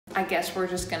I guess we're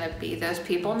just gonna be those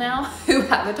people now who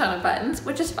have a ton of buttons,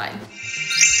 which is fine.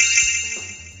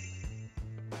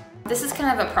 This is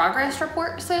kind of a progress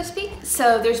report, so to speak.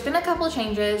 So there's been a couple of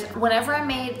changes. Whenever I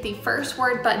made the first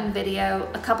word button video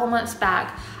a couple months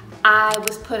back, I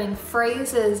was putting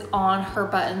phrases on her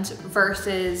buttons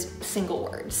versus single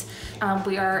words.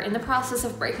 We are in the process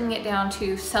of breaking it down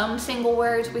to some single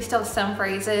words. We still have some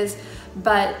phrases,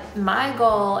 but my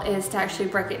goal is to actually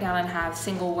break it down and have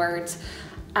single words.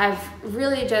 I've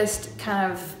really just kind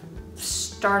of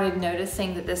started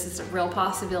noticing that this is a real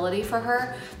possibility for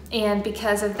her. And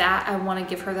because of that, I want to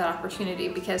give her that opportunity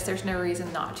because there's no reason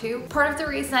not to. Part of the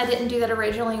reason I didn't do that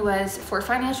originally was for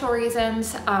financial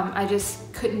reasons. I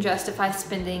just couldn't justify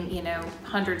spending, you know,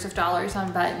 hundreds of dollars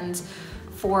on buttons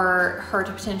for her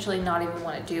to potentially not even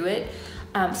want to do it.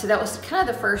 So that was kind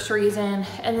of the first reason.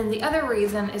 And then the other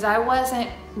reason is I wasn't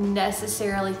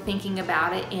necessarily thinking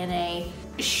about it in a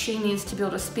she needs to be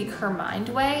able to speak her mind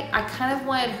way. I kind of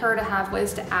wanted her to have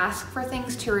ways to ask for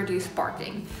things to reduce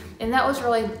barking. And that was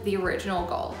really the original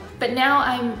goal. But now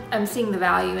I'm seeing the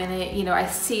value in it. You know, I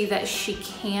see that she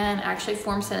can actually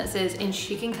form sentences and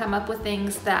she can come up with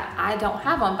things that I don't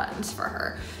have on buttons for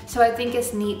her. So I think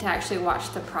it's neat to actually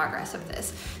watch the progress of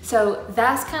this. So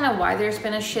that's kind of why there's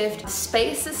been a shift.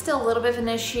 Space is still a little bit of an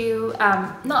issue.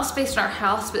 Not space in our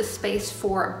house, but space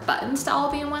for buttons to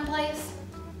all be in one place.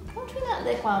 Don't you not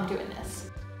lick while I'm doing this?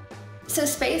 So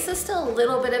space is still a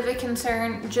little bit of a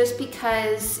concern just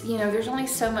because, you know, there's only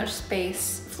so much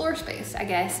space, floor space, I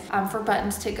guess, for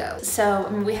buttons to go. So, I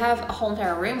mean, we have a whole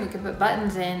entire room we could put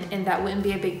buttons in and that wouldn't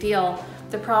be a big deal.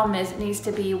 The problem is it needs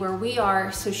to be where we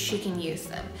are so she can use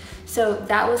them. So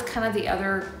that was kind of the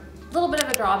other little bit of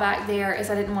a drawback there is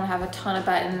I didn't want to have a ton of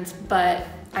buttons, but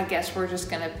I guess we're just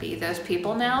gonna be those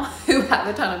people now who have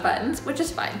a ton of buttons, which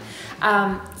is fine.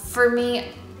 For me,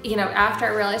 you know, after I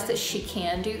realized that she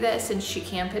can do this and she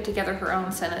can put together her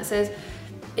own sentences,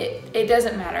 it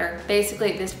doesn't matter.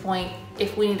 Basically at this point,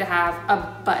 if we need to have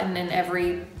a button in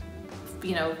every,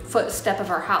 you know, footstep of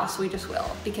our house, we just will,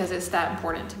 because it's that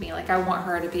important to me. Like I want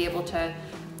her to be able to,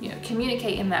 you know,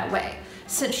 communicate in that way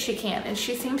since she can, and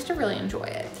she seems to really enjoy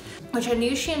it. Which I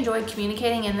knew she enjoyed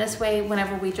communicating in this way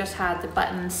whenever we just had the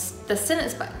buttons, the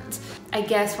sentence buttons. I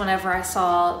guess whenever I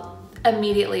saw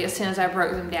immediately as soon as I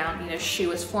broke them down, you know, she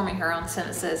was forming her own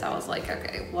sentences, I was like,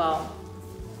 okay, well,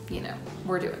 you know,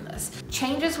 we're doing this.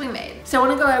 Changes we made. So I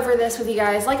want to go over this with you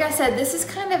guys. Like I said, this is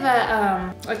kind of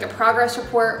a like a progress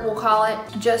report, we'll call it,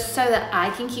 just so that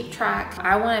I can keep track.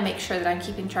 I want to make sure that I'm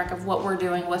keeping track of what we're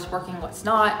doing, what's working, what's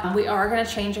not. We are going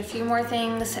to change a few more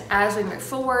things as we move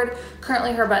forward.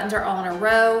 Currently her buttons are all in a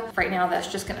row. Right now that's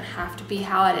just going to have to be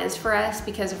how it is for us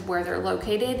because of where they're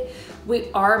located.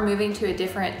 We are moving to a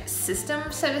different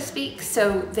system, so to speak,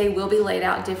 so they will be laid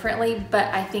out differently, but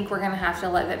I think we're gonna have to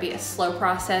let that be a slow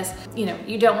process. You know,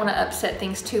 you don't wanna upset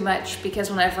things too much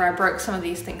because whenever I broke some of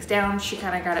these things down, she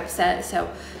kind of got upset.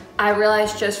 So I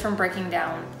realized just from breaking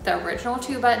down the original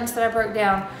 2 buttons that I broke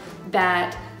down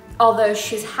that although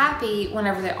she's happy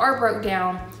whenever they are broke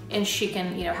down and she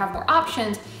can, you know, have more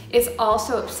options, it's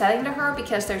also upsetting to her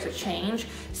because there's a change.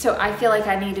 So I feel like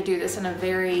I need to do this in a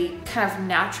very kind of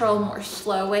natural, more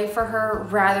slow way for her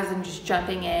rather than just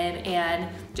jumping in and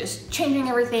just changing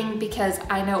everything because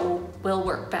I know it will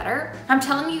work better. I'm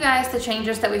telling you guys the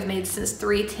changes that we've made since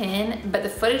 310, but the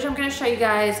footage I'm gonna show you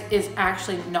guys is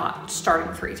actually not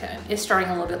starting 310. It's starting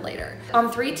a little bit later.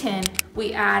 On 310,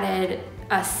 we added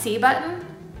a C button,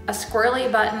 a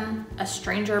squirrely button, a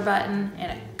stranger button,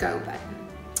 and a go button.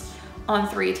 On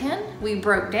 310, we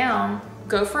broke down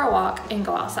go for a walk and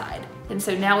go outside. And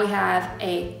so now we have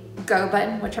a go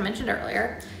button, which I mentioned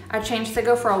earlier. I changed the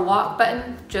go for a walk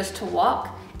button just to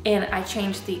walk, and I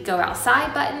changed the go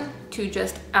outside button to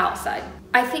just outside.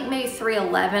 I think maybe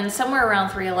 311, somewhere around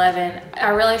 311, I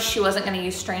realized she wasn't gonna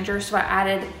use stranger, so I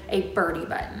added a birdie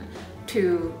button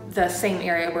to the same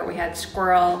area where we had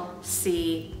squirrel,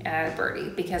 C, and a birdie,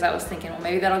 because I was thinking, well,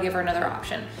 maybe that'll give her another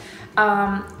option.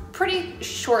 Pretty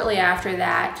shortly after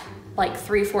that, like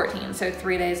 314, so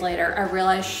 3 days later, I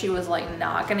realized she was like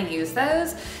not gonna use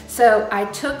those. So I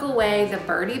took away the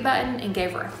birdie button and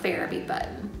gave her a Farabee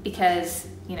button because,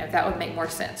 you know, that would make more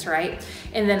sense, right?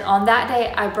 And then on that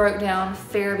day, I broke down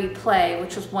Farabee play,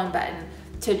 which was 1 button,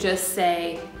 to just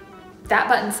say, that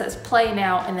button says play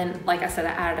now, and then, like I said, I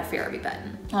added a Farabee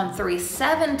button. On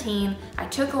 317, I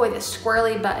took away the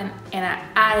squirrely button and I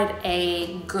added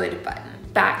a good button.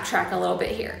 Backtrack a little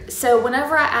bit here. So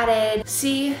whenever I added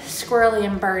C, squirrely,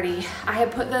 and birdie, I had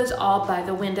put those all by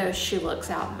the window she looks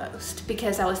out most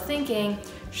because I was thinking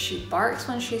she barks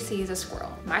when she sees a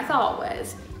squirrel. My thought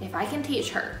was, if I can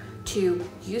teach her to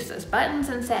use those buttons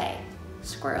and say,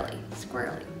 squirrely,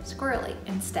 squirrely, squirrely.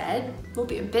 Instead, we'll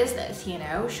be in business, you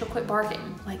know? She'll quit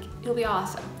barking, like, it'll be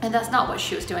awesome. And that's not what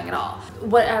she was doing at all.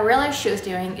 What I realized she was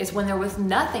doing is when there was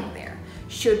nothing there,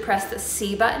 she would press the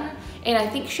C button, and I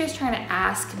think she was trying to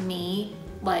ask me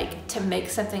like to make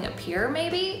something appear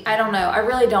maybe. I don't know, I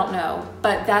really don't know,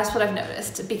 but that's what I've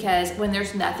noticed, because when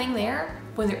there's nothing there,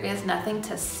 when there is nothing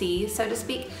to see, so to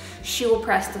speak, she will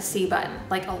press the C button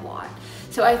like a lot.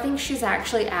 So I think she's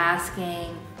actually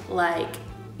asking like,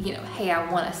 you know, hey,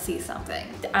 I want to see something.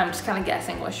 I'm just kind of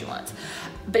guessing what she wants.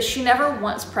 But she never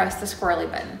once pressed the squirrely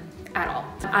button at all.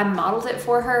 I modeled it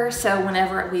for her, so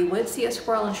whenever we would see a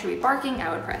squirrel and she'd be barking,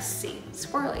 I would press C,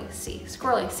 squirrely, C,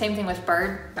 squirrely. Same thing with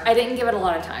bird. I didn't give it a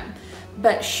lot of time,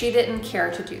 but she didn't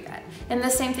care to do that. And the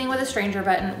same thing with the stranger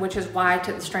button, which is why I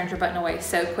took the stranger button away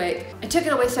so quick. I took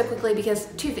it away so quickly because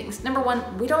two things. Number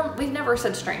one, we've never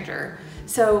said stranger.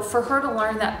 So for her to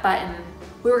learn that button,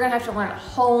 we were gonna have to learn a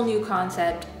whole new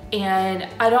concept. And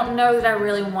I don't know that I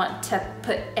really want to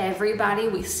put everybody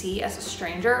we see as a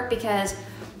stranger, because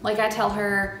like I tell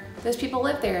her, those people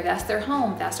live there, that's their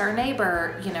home, that's our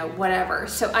neighbor, you know, whatever.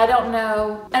 So I don't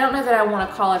know that I want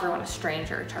to call everyone a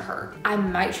stranger to her. I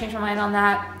might change my mind on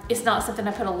that. It's not something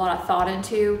I put a lot of thought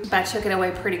into, but I took it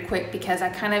away pretty quick because I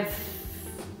kind of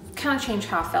changed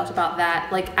how I felt about that,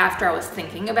 like after I was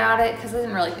thinking about it, because I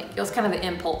didn't really think. It was kind of an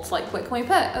impulse, like what can we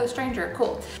put? Oh, stranger,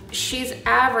 cool. She's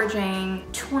averaging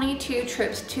 22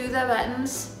 trips to the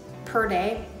buttons per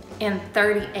day and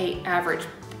 38 average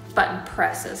button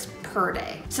presses per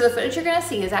day. So the footage you're gonna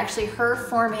see is actually her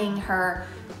forming her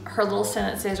little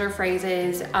sentences or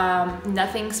phrases,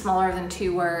 nothing smaller than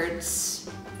 2 words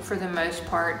for the most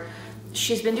part.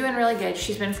 She's been doing really good.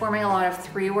 She's been forming a lot of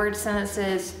 3-word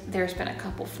sentences. There's been a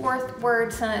couple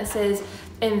 4-word sentences.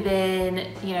 And then,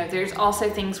 you know, there's also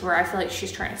things where I feel like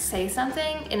she's trying to say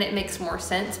something and it makes more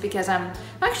sense because I'm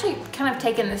actually kind of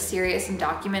taking this serious and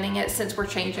documenting it since we're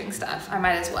changing stuff. I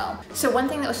might as well. So one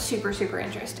thing that was super, super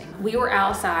interesting. We were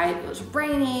outside, it was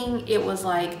raining, it was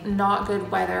like not good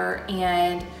weather,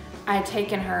 and I had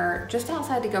taken her just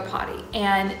outside to go potty,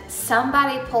 and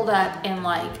somebody pulled up and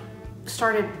like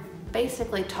started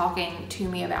basically talking to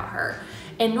me about her.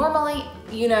 And normally,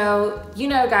 you know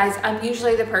guys, I'm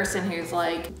usually the person who's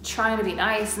like trying to be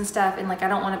nice and stuff, and like I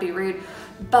don't want to be rude,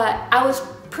 but I was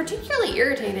particularly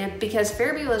irritated because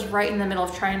Fairby was right in the middle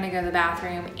of trying to go to the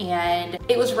bathroom, and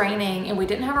it was raining and we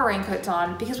didn't have our raincoats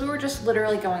on because we were just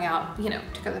literally going out, you know,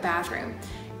 to go to the bathroom.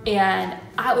 And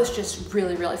I was just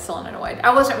really, really feeling annoyed.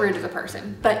 I wasn't rude to the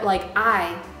person, but like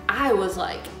I was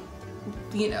like,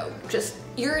 you know, just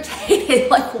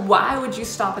irritated. Like, why would you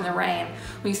stop in the rain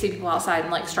when you see people outside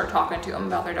and like start talking to them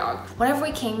about their dog? Whenever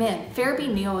we came in, Fairby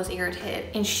knew I was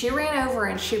irritated, and she ran over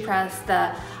and she pressed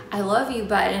the I love you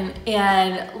button,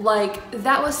 and like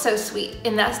that was so sweet.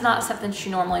 And that's not something she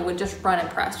normally would just run and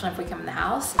press whenever we come in the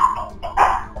house.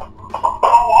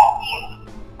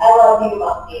 I love you,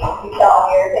 Monkey. You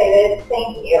sound irritated.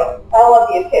 Thank you. I love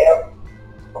you too.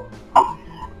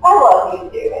 I love you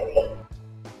too, baby.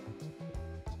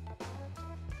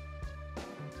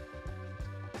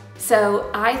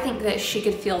 So I think that she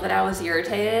could feel that I was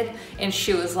irritated, and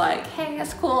she was like, hey,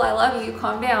 that's cool, I love you,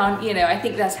 calm down. You know, I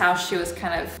think that's how she was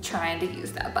kind of trying to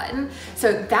use that button.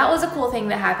 So that was a cool thing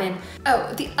that happened.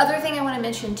 Oh, the other thing I want to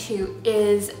mention too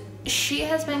is she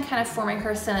has been kind of forming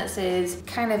her sentences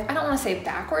kind of, I don't want to say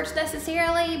backwards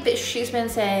necessarily, but she's been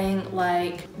saying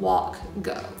like walk,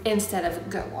 go instead of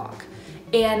go walk.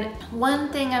 And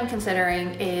one thing I'm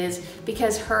considering is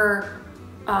because her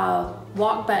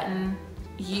walk button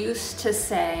used to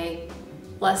say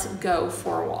let's go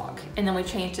for a walk, and then we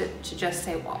changed it to just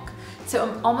say walk. So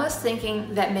I'm almost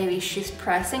thinking that maybe she's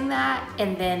pressing that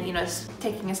and then, you know,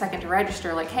 taking a second to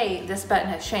register like, hey, this button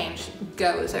has changed,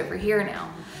 go is over here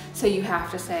now. So you have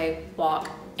to say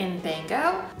walk and then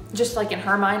go, just like in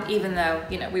her mind, even though,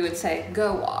 you know, we would say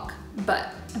go walk. But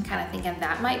I'm kind of thinking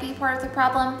that might be part of the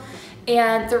problem.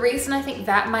 And the reason I think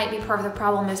that might be part of the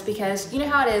problem is because you know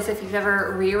how it is if you've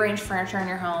ever rearranged furniture in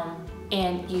your home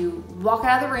and you walk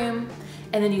out of the room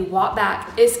and then you walk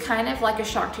back, it's kind of like a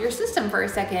shock to your system for a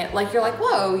second. Like you're like,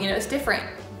 whoa, you know, it's different.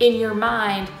 In your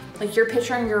mind, like you're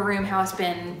picturing your room how it's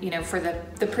been, you know, for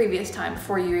the previous time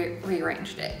before you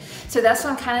rearranged it. So that's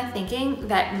what I'm kind of thinking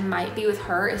that might be with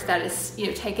her, is that it's, you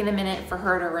know, taking a minute for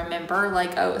her to remember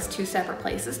like, oh, it's 2 separate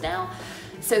places now.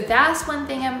 So that's one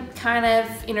thing I'm kind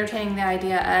of entertaining the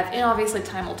idea of, and obviously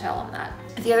time will tell on that.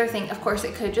 The other thing, of course,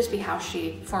 it could just be how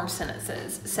she forms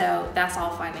sentences. So that's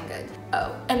all fine and good.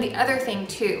 Oh, and the other thing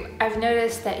too, I've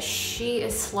noticed that she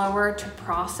is slower to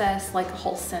process like a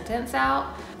whole sentence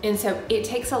out. And so it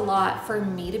takes a lot for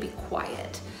me to be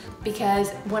quiet.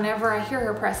 because whenever I hear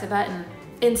her press a button,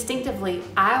 instinctively,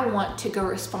 I want to go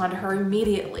respond to her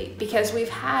immediately, because we've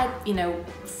had, you know,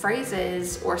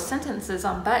 phrases or sentences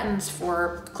on buttons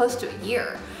for close to a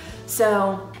year.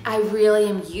 So I really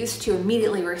am used to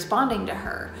immediately responding to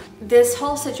her. This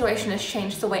whole situation has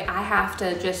changed the way I have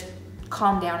to just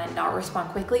calm down and not respond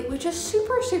quickly, which is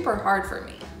super, super hard for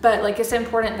me. But like, it's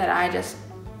important that I just,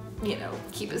 you know,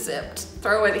 keep it zipped,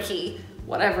 throw away the key,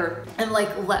 whatever, and like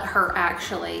let her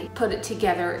actually put it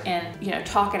together and, you know,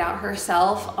 talk it out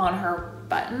herself on her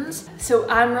buttons. So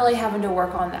I'm really having to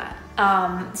work on that.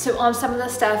 So on some of the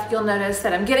stuff, you'll notice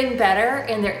that I'm getting better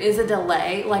and there is a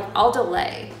delay. Like, I'll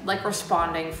delay like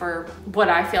responding for what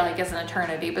I feel like is an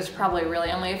eternity, but it's probably really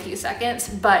only a few seconds.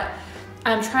 But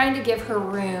I'm trying to give her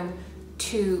room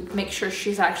to make sure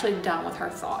she's actually done with her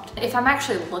thought. If I'm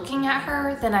actually looking at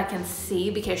her, then I can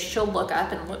see, because she'll look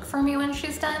up and look for me when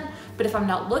she's done. But if I'm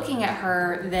not looking at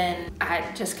her, then I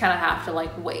just kind of have to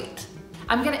like wait.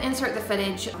 I'm gonna insert the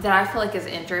footage that I feel like is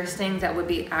interesting, that would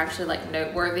be actually like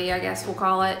noteworthy, I guess we'll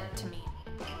call it, to me.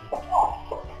 We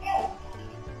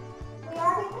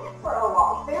already went for a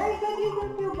walk. Very good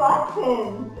using 2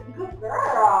 buttons. Good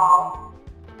girl.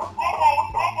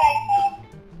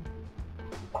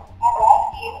 I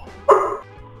love you.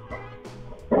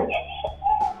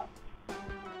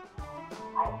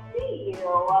 I see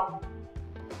you.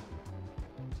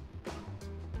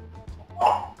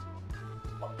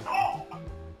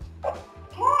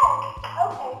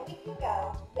 Okay, we can go.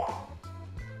 Yes.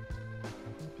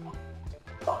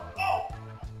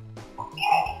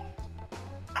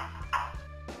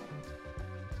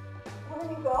 Where are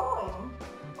you going?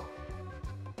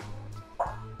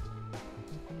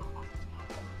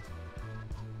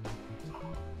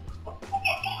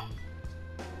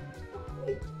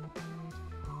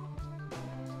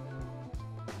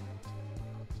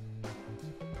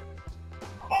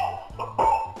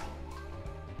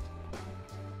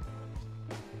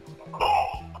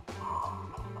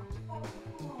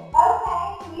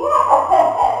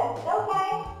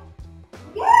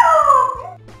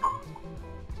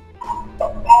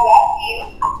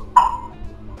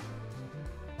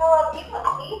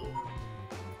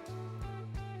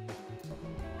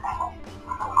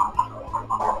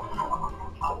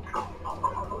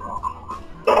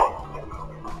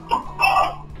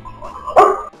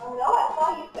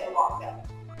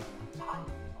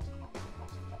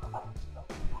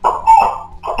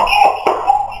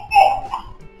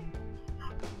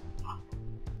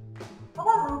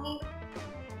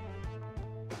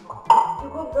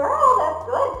 Good girl, that's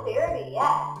good, Charity,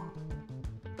 yes.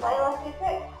 Play let's do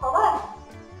tricks. Hold on.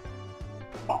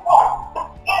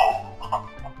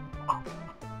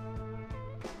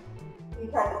 You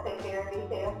tried to say Charity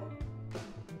too?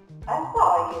 I saw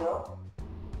you.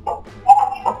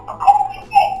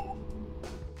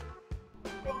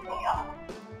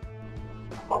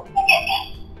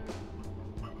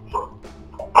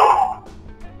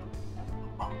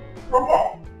 Okay.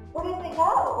 Where does it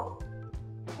go?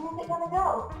 Where's it gonna go?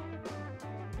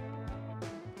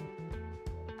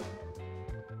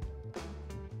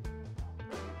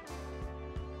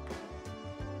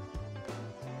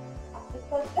 This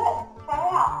looks good. Try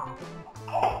it out.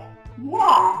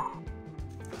 Yeah.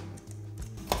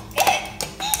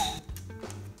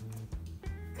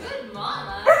 Good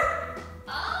mama.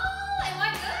 Oh, am I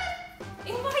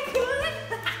good? Am I good?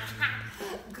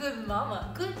 Good mama.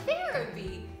 Good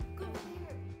therapy. Good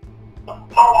therapy. I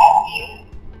love you.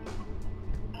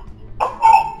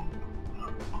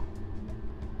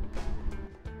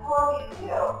 I love you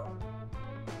too.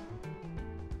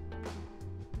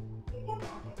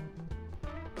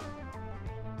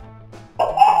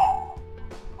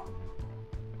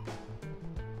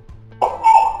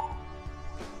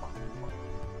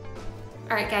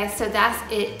 Alright guys, so that's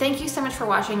it. Thank you so much for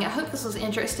watching. I hope this was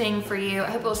interesting for you. I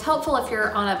hope it was helpful if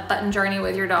you're on a button journey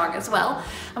with your dog as well.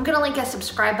 I'm gonna link a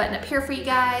subscribe button up here for you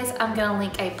guys. I'm gonna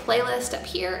link a playlist up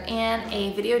here and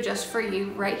a video just for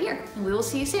you right here. And we will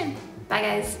see you soon. Bye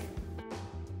guys.